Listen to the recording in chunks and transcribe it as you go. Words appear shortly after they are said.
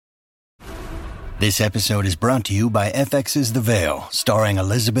This episode is brought to you by FX's The Veil, starring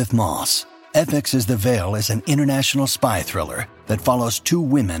Elizabeth Moss. FX's The Veil is an international spy thriller that follows two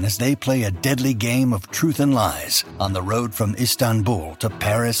women as they play a deadly game of truth and lies on the road from Istanbul to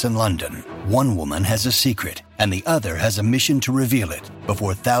Paris and London. One woman has a secret, and the other has a mission to reveal it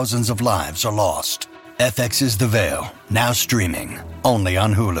before thousands of lives are lost. FX's The Veil, now streaming, only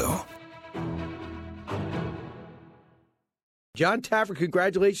on Hulu. Jon Taffer,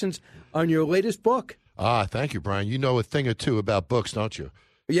 congratulations on your latest book. Thank you, Brian. You know a thing or two about books, don't you?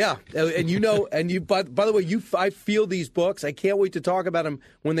 Yeah, and you know, by the way, I feel these books. I can't wait to talk about them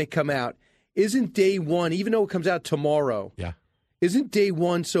when they come out. Isn't day one, even though it comes out tomorrow, isn't day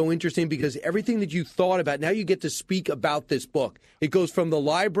one so interesting because everything that you thought about, now you get to speak about this book. It goes from the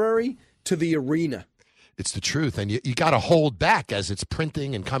library to the arena. It's the truth, and you got to hold back as it's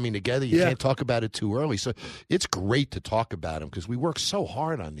printing and coming together. You can't talk about it too early. So it's great to talk about them because we work so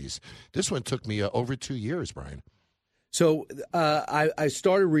hard on these. This one took me over 2 years, Brian. So I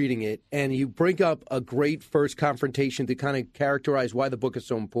started reading it, and you bring up a great first confrontation to kind of characterize why the book is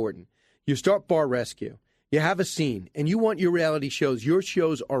so important. You start Bar Rescue. You have a scene, and you want your reality shows. Your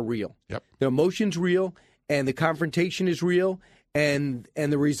shows are real. Yep. The emotion's real, and the confrontation is real, and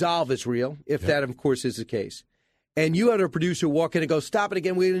the resolve is real, if that, of course, is the case. And you had a producer walk in and go, stop it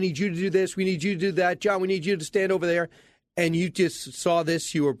again. We need you to do this. We need you to do that. John, we need you to stand over there. And you just saw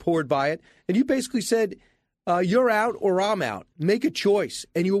this. You were poured by it. And you basically said, you're out or I'm out. Make a choice.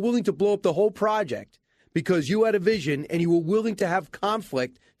 And you were willing to blow up the whole project because you had a vision and you were willing to have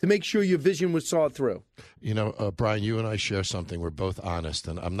conflict to make sure your vision was saw through. You know, Brian, you and I share something. We're both honest,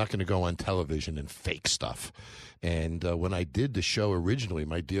 and I'm not going to go on television and fake stuff. And when I did the show originally,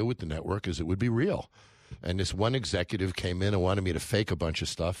 my deal with the network is it would be real. And this one executive came in and wanted me to fake a bunch of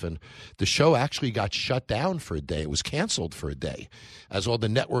stuff. And the show actually got shut down for a day. It was canceled for a day as all the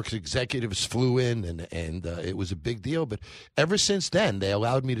network's executives flew in, and it was a big deal. But ever since then, they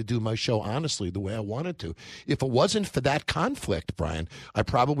allowed me to do my show honestly the way I wanted to. If it wasn't for that conflict, Brian, I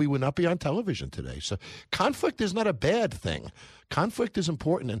probably would not be on television today. So conflict is not a bad thing. Conflict is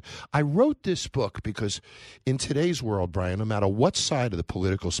important. And I wrote this book because in today's world, Brian, no matter what side of the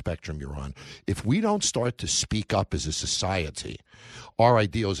political spectrum you're on, if we don't start to speak up as a society, our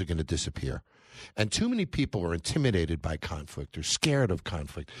ideals are going to disappear. And too many people are intimidated by conflict or scared of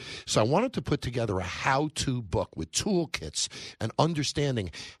conflict. So I wanted to put together a how-to book with toolkits and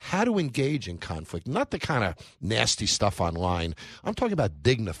understanding how to engage in conflict, not the kind of nasty stuff online. I'm talking about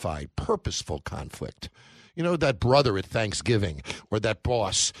dignified, purposeful conflict. You know, that brother at Thanksgiving or that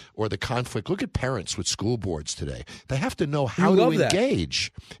boss or the conflict. Look at parents with school boards today. They have to know how to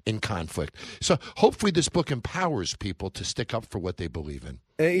engage in conflict. So hopefully this book empowers people to stick up for what they believe in.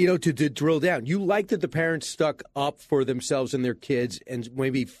 You know, to drill down, you like that the parents stuck up for themselves and their kids and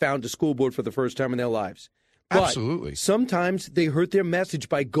maybe found a school board for the first time in their lives. But absolutely. Sometimes they hurt their message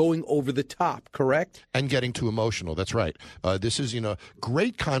by going over the top, correct? And getting too emotional. That's right. This is,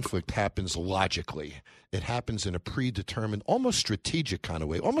 great conflict happens logically. It happens in a predetermined, almost strategic kind of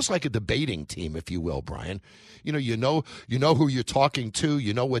way, almost like a debating team, if you will, Brian. You know who you're talking to,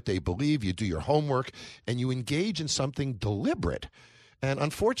 you know what they believe, you do your homework, and you engage in something deliberate. And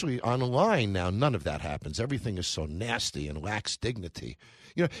unfortunately, online now, none of that happens. Everything is so nasty and lacks dignity.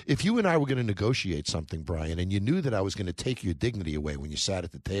 You know, if you and I were going to negotiate something, Brian, and you knew that I was going to take your dignity away when you sat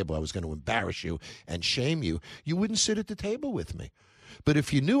at the table, I was going to embarrass you and shame you, you wouldn't sit at the table with me. But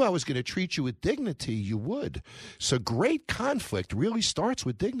if you knew I was going to treat you with dignity, you would. So great conflict really starts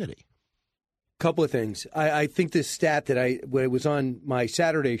with dignity. Couple of things. I think this stat that when it was on my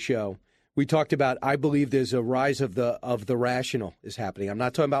Saturday show, we talked about, I believe there's a rise of the rational is happening. I'm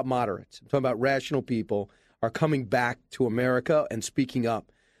not talking about moderates. I'm talking about rational people are coming back to America and speaking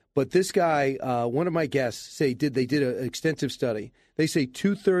up. But this guy, one of my guests, they did an extensive study. They say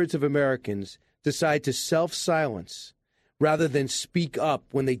 2/3 of Americans decide to self-silence rather than speak up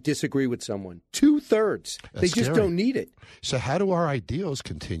when they disagree with someone. 2/3. They just don't need it. So how do our ideals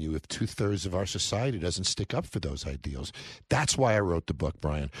continue if 2/3 of our society doesn't stick up for those ideals? That's why I wrote the book,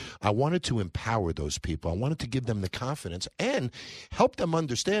 Brian. I wanted to empower those people. I wanted to give them the confidence and help them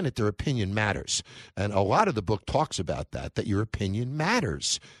understand that their opinion matters. And a lot of the book talks about that your opinion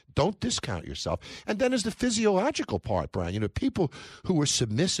matters. Don't discount yourself. And then there's the physiological part, Brian. People who are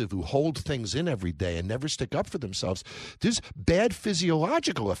submissive, who hold things in every day and never stick up for themselves, there's bad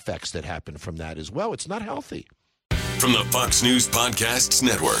physiological effects that happen from that as well. It's not healthy. From the Fox News Podcasts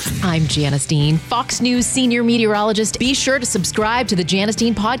Network. I'm Janice Dean, Fox News senior meteorologist. Be sure to subscribe to the Janice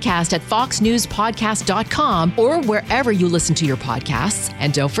Dean podcast at foxnewspodcast.com or wherever you listen to your podcasts.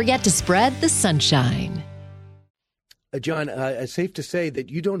 And don't forget to spread the sunshine. John, it's safe to say that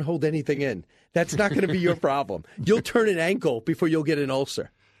you don't hold anything in. That's not going to be your problem. You'll turn an ankle before you'll get an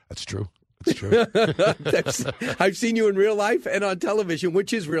ulcer. That's true. That's true. I've seen you in real life and on television,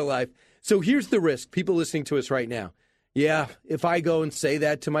 which is real life. So here's the risk. People listening to us right now. Yeah, if I go and say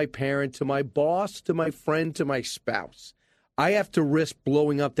that to my parent, to my boss, to my friend, to my spouse, I have to risk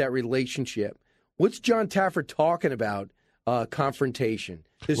blowing up that relationship. What's John Taffer talking about? Confrontation.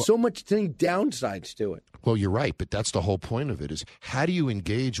 There's so much downsides to it. Well, you're right, but that's the whole point of it is how do you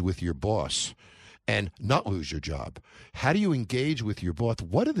engage with your boss and not lose your job? How do you engage with your boss?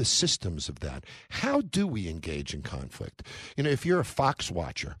 What are the systems of that? How do we engage in conflict? You know, if you're a Fox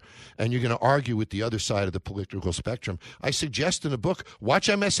watcher and you're going to argue with the other side of the political spectrum, I suggest in the book, watch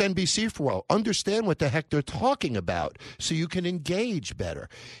MSNBC for a while. Understand what the heck they're talking about so you can engage better.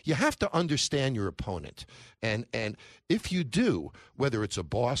 You have to understand your opponent. And if you do, whether it's a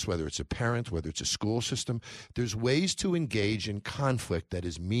boss, whether it's a parent, whether it's a school system, there's ways to engage in conflict that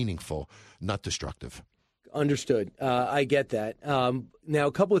is meaningful, not destructive. Understood. I get that. Now,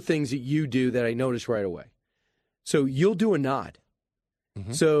 a couple of things that you do that I notice right away. So you'll do a nod.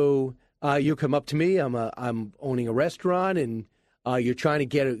 Mm-hmm. So you'll come up to me. I'm owning a restaurant, and you're trying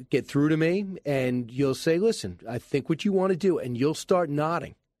to get through to me, and you'll say, "Listen, I think what you want to do," and you'll start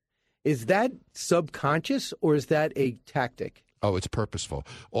nodding. Is that subconscious or is that a tactic? Oh, it's purposeful.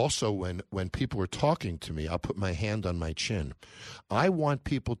 Also, when people are talking to me, I'll put my hand on my chin. I want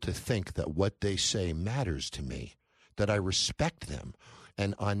people to think that what they say matters to me, that I respect them.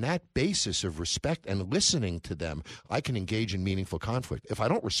 And on that basis of respect and listening to them, I can engage in meaningful conflict. If I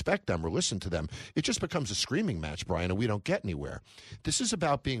don't respect them or listen to them, it just becomes a screaming match, Brian, and we don't get anywhere. This is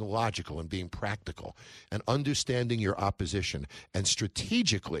about being logical and being practical and understanding your opposition and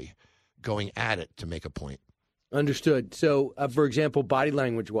strategically going at it to make a point. Understood. So, for example, body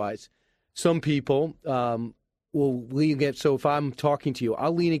language-wise, some people will lean against. So if I'm talking to you,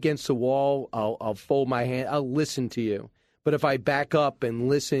 I'll lean against the wall. I'll fold my hand. I'll listen to you. But if I back up and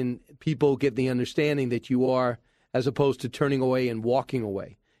listen, people get the understanding that you are, as opposed to turning away and walking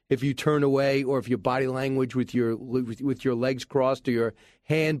away. If you turn away, or if your body language with your legs crossed or your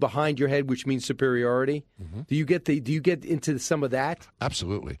hand behind your head, which means superiority, mm-hmm. Do you get into some of that?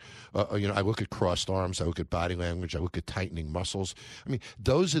 Absolutely. I look at crossed arms, I look at body language, I look at tightening muscles. I mean,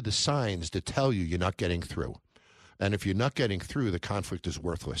 those are the signs that tell you you're not getting through. And if you're not getting through, the conflict is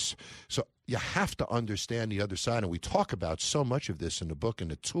worthless. So you have to understand the other side. And we talk about so much of this in the book and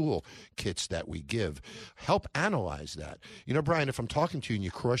the tool kits that we give. Help analyze that. You know, Brian, if I'm talking to you and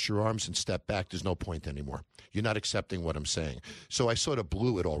you cross your arms and step back, there's no point anymore. You're not accepting what I'm saying. So I sort of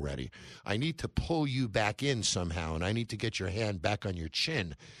blew it already. I need to pull you back in somehow, and I need to get your hand back on your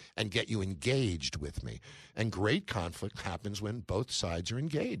chin and get you engaged with me. And great conflict happens when both sides are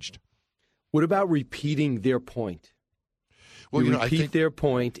engaged. What about repeating their point? Well, I think their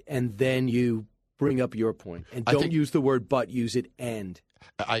point, and then you bring up your point. And don't use the word but, use it and.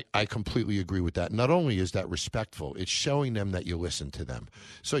 I completely agree with that. Not only is that respectful, it's showing them that you listen to them.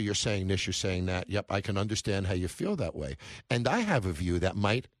 So you're saying this, you're saying that. Yep, I can understand how you feel that way. And I have a view that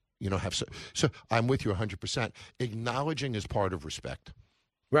might, have. So I'm with you 100%. Acknowledging is part of respect.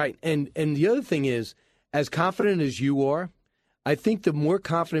 Right. And the other thing is, as confident as you are, I think the more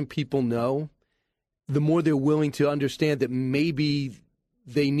confident people know, the more they're willing to understand that maybe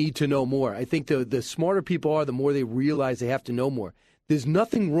they need to know more. I think the smarter people are, the more they realize they have to know more. There's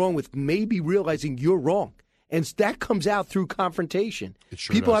nothing wrong with maybe realizing you're wrong. And that comes out through confrontation. It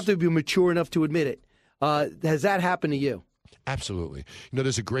sure people does. have to be mature enough to admit it. Has that happened to you? Absolutely.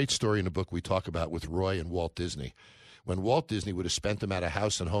 There's a great story in the book we talk about with Roy and Walt Disney. When Walt Disney would have spent them at a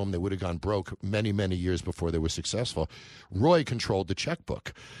house and home, they would have gone broke many, many years before they were successful. Roy controlled the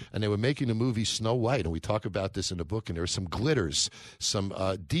checkbook, and they were making the movie Snow White, and we talk about this in the book, and there are some glitters, some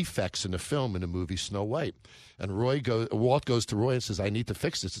defects in the film in the movie Snow White. And Walt goes to Roy and says, I need to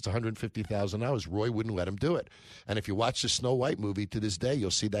fix this. It's $150,000. Roy wouldn't let him do it. And if you watch the Snow White movie to this day, you'll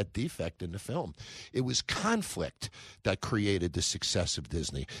see that defect in the film. It was conflict that created the success of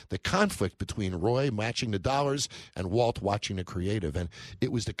Disney. The conflict between Roy matching the dollars and Walt watching the creative. And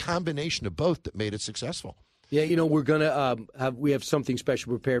it was the combination of both that made it successful. Yeah, we're going to we have something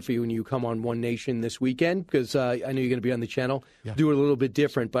special prepared for you when you come on One Nation this weekend, because I know you're going to be on the channel. Yeah. Do it a little bit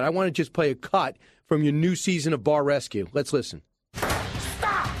different. But I want to just play a cut from your new season of Bar Rescue. Let's listen.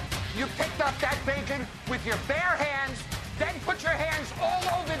 Stop! You picked up that bacon with your bare hands, then put your hands all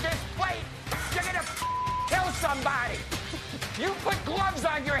over this plate. You're going to kill somebody. You put gloves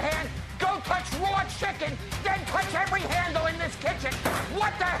on your hand, go touch raw chicken, then touch every handle in this kitchen.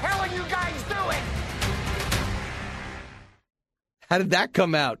 What the hell are you guys doing? How did that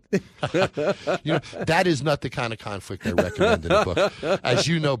come out? That is not the kind of conflict I recommend in a book. As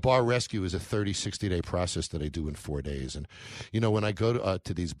you know, bar rescue is a 30, 60-day process that I do in 4 days. And, when I go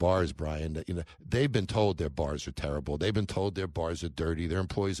to these bars, Brian, they've been told their bars are terrible. They've been told their bars are dirty. Their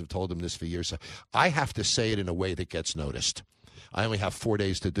employees have told them this for years. So I have to say it in a way that gets noticed. I only have 4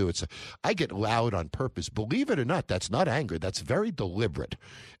 days to do it. So I get loud on purpose. Believe it or not, that's not anger. That's very deliberate.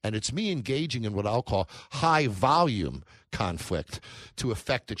 And it's me engaging in what I'll call high-volume conflict to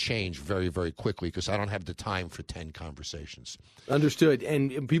affect a change very, very quickly because I don't have the time for 10 conversations. Understood.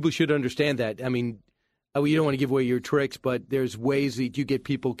 And people should understand that. I mean, you don't want to give away your tricks, but there's ways that you get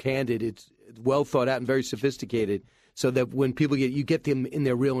people candid. It's well thought out and very sophisticated. So that when people you get them in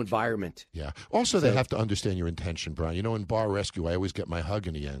their real environment. Yeah. Also, they have to understand your intention, Brian. In bar rescue, I always get my hug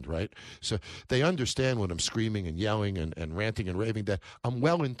in the end, right? So they understand when I'm screaming and yelling and ranting and raving that I'm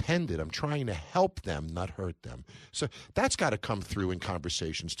well-intended. I'm trying to help them, not hurt them. So that's got to come through in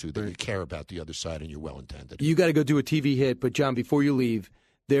conversations, too, that you care about the other side and you're well-intended. You got to go do a TV hit. But, John, before you leave,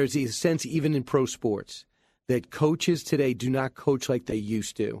 there's a sense, even in pro sports, that coaches today do not coach like they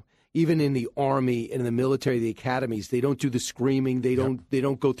used to. Even in the Army and in the military, the academies, they don't do the screaming. They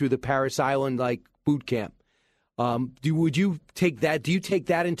don't go through the Paris Island like boot camp. Would you take that? Do you take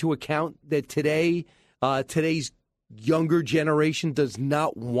that into account that today's younger generation does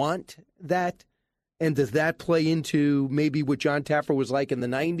not want that, and does that play into maybe what John Taffer was like in the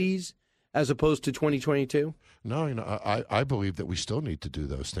 '90s as opposed to 2022? No, I believe that we still need to do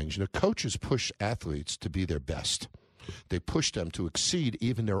those things. Coaches push athletes to be their best. They push them to exceed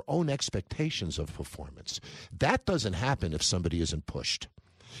even their own expectations of performance. That doesn't happen if somebody isn't pushed.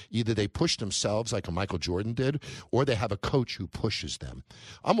 Either they push themselves like a Michael Jordan did, or they have a coach who pushes them.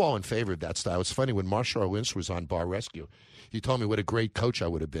 I'm all in favor of that style. It's funny, when Marshawn Lynch was on Bar Rescue, he told me what a great coach I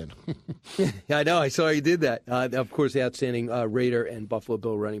would have been. Yeah, I know. I saw you did that. Of course, the outstanding Raider and Buffalo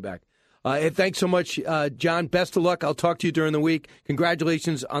Bill running back. Thanks so much, John. Best of luck. I'll talk to you during the week.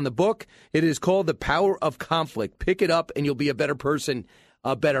 Congratulations on the book. It is called The Power of Conflict. Pick it up, and you'll be a better person,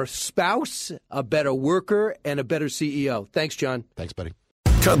 a better spouse, a better worker, and a better CEO. Thanks, John. Thanks, buddy.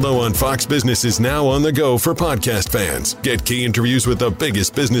 Kudlow on Fox Business is now on the go for podcast fans. Get key interviews with the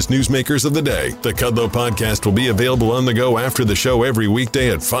biggest business newsmakers of the day. The Kudlow podcast will be available on the go after the show every weekday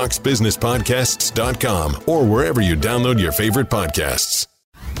at foxbusinesspodcasts.com or wherever you download your favorite podcasts.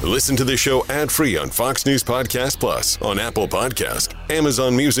 Listen to the show ad-free on Fox News Podcast Plus, on Apple Podcast,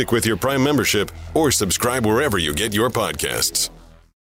 Amazon Music with your Prime membership, or subscribe wherever you get your podcasts.